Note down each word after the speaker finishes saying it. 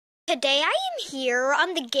Today I am here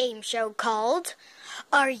on the game show called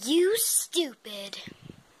Are You Stupid?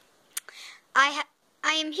 I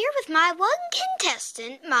am here with my one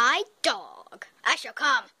contestant, my dog. Asher,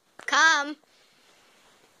 come. Come.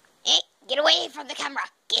 Hey, get away from the camera.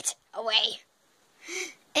 Get away.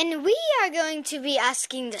 And we are going to be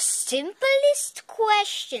asking the simplest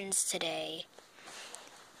questions today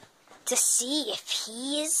to see if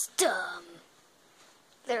he is dumb.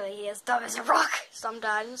 Literally, he is dumb as a rock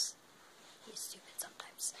sometimes. He's stupid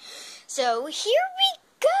sometimes. So, here we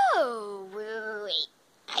go. Wait.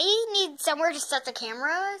 I need somewhere to set the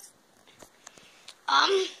camera.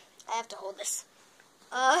 I have to hold this.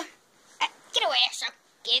 Get away, Astro.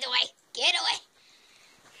 Get away. Get away.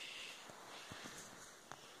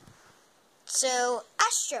 So,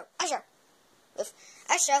 Astro,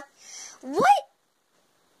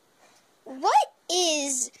 what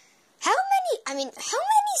is, how many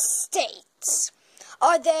states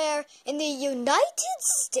are there in the United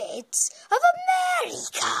States of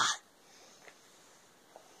America?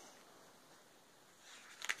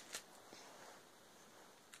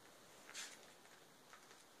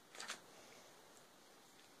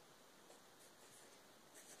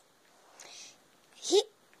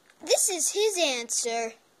 This is his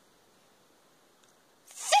answer.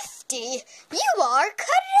 50. You are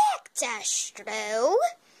correct, Astro.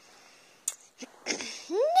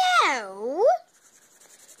 Now,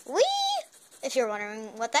 if you're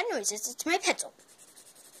wondering what that noise is, it's my pencil.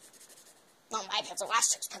 Not my pencil,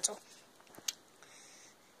 Astro's pencil.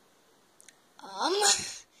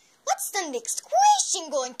 What's the next question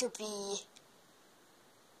going to be?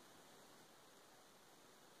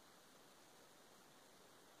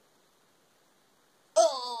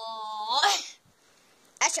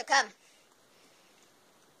 Astro, come.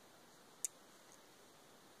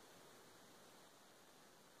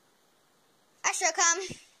 Astro, come.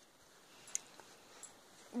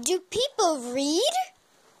 Do people read?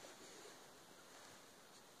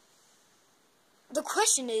 The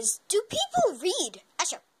question is, do people read?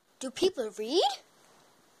 Astro, do people read?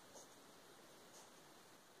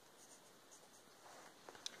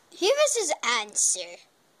 Here is his answer.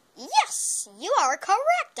 Yes, you are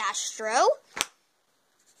correct, Astro.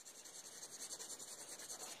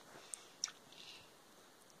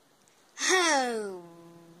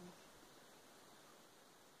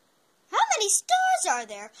 How many stars are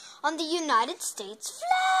there on the United States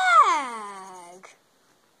flag?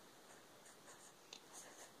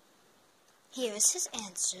 Here is his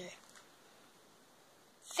answer.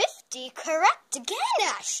 50, correct again,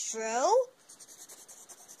 Astro.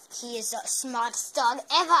 He is the smartest dog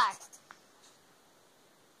ever.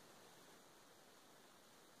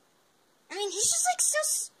 I mean, he's just like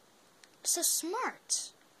so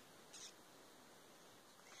smart.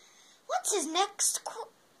 What's his next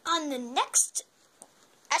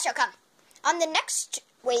Astro, come. On the next,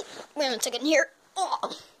 wait a second here.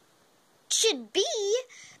 Should be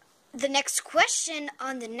the next question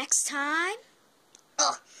on the next time.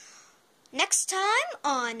 Next time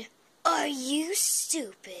on Are You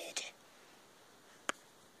Stupid?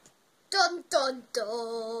 Dun dun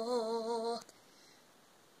dun.